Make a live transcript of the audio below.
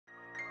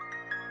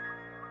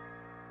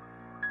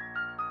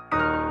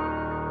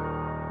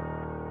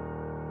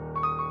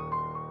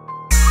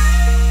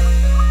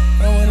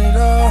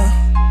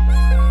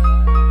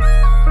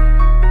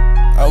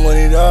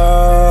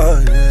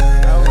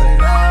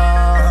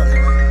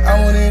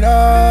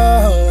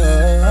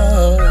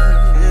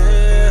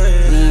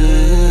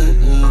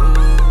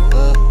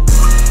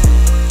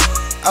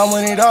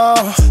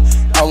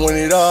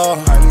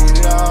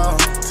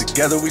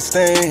Together we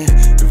stand,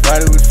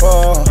 divided we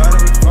fall.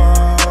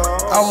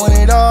 I want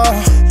it all,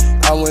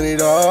 I want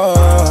it all.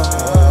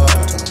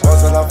 Turn the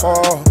balls till I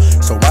fall,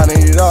 so I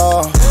need it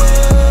all.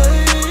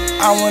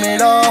 I want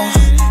it all,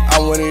 I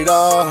want it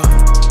all.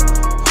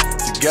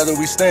 Together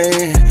we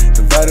stand,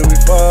 divided we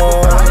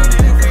fall.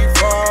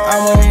 I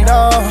want it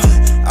all,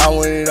 I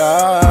want it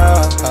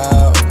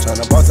all.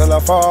 Turn the balls till I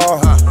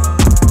fall.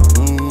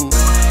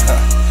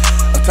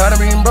 I'm tired of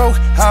being broke,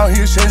 out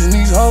here chasing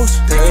these hoes.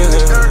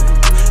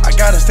 I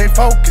gotta stay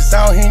focused,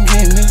 out here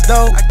getting this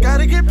dope. I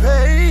gotta get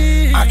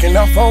paid, I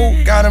cannot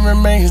fold, gotta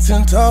remain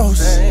 10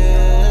 toes.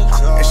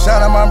 And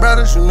shout out my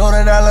brothers, you know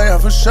that I love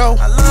you for sure.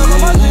 I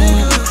love my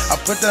niggas, I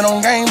put that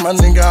on game, my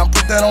nigga, I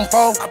put that on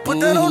foe. I put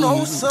that on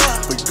Osa.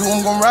 For you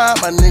I'm gon' ride,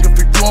 my nigga,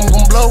 for you I'm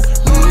gon' blow.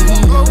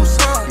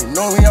 You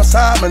know we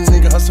outside, my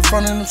nigga, hustle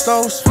front of them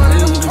stores.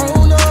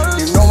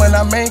 You know when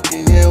I make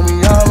it, yeah,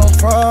 we all on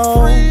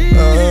pro.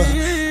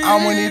 I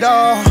want it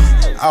all,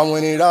 I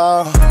want it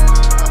all.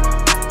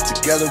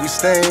 Together we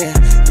stand,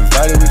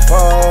 divided we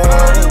fall.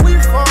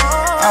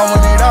 I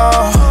want it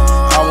all,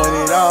 I want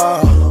it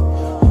all.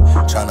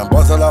 Tryna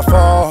ball till I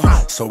fall,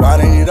 so I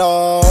need it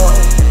all.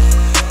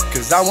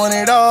 Cause I want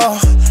it all,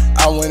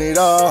 I want it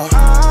all.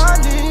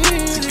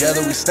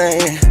 Together we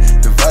stand,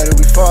 divided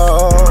we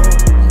fall.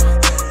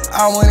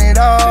 I want it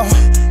all,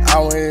 I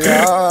want it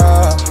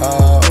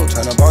all.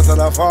 Tryna ball till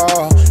I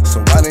fall,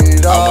 so I need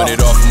it all. I want it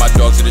all for my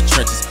dogs in the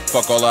trenches.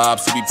 Fuck all the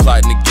ops who be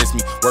plotting against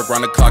me. Work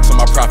round the clock so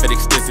my profit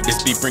extensive.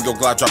 This beef bring your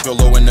Glock, drop your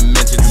low in the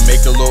mentions. You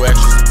make a little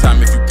extra time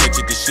if you pinch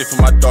it. This shit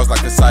for my dogs like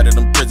the side of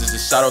them prisons.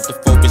 Just shout out the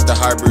focus, the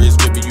hybrid is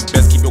with me. You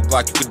best keep your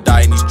Glock, you could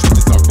die in these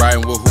trenches. I'm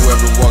riding with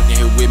whoever walking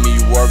here with me.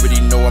 You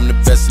already know I'm the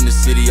best in the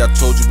city. I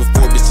told you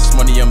before, business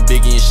money, I'm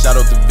biggie. And shout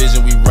out the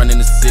vision, we run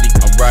in the city.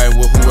 I'm riding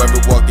with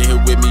whoever walking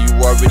here with me. You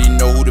already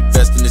know who the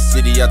best in the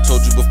city. I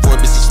told you before,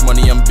 business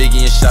money, I'm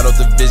biggie. And shout out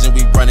the vision,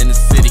 we run in the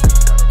city.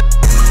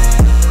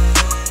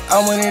 I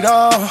want it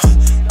all,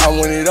 I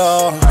want it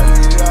all.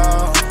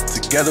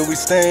 Together we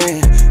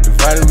stand,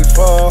 divided we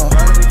fall.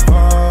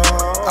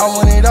 I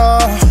want it all,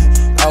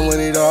 I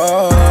want it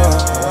all.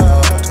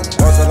 Turn the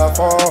balls till I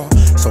fall,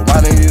 so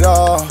I need it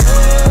all.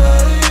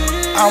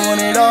 I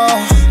want it all,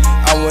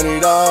 I want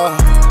it all.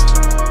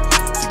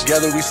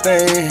 Together we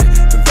stand,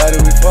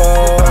 divided we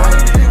fall.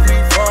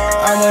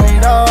 I want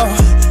it all,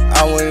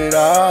 I want it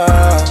all.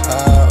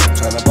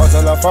 Turn the balls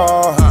till I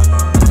fall.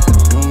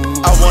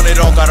 I want it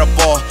all, got a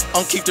ball.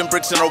 Keep them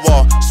bricks in the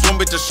wall. Swim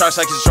with the sharks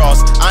like his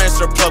jaws. I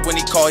answer a plug when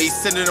he call. He's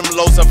sending them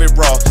loads of it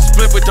raw.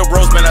 Split with the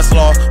rose, man, that's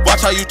law. Watch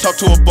how you talk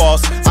to a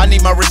boss. I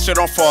need my wrist shit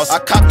on false. I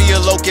copy a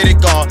low, get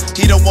it gone.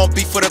 He don't want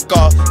beef for the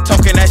golf.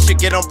 Talking that shit,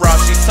 get him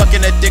robbed. She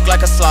sucking that dick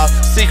like a slob.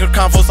 Secret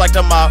convos like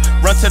the mob.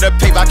 Run to the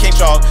paper, I can't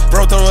jog.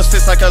 Bro, throw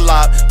assist like a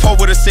lob. Pull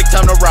with a sick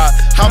time to rock.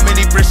 How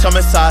many bricks come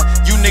inside?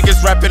 You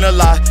niggas rapping a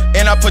lot.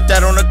 And I put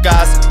that on the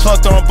guys. Plug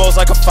throwing balls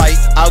like a fight.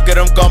 I'll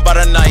get them gone by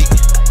the night.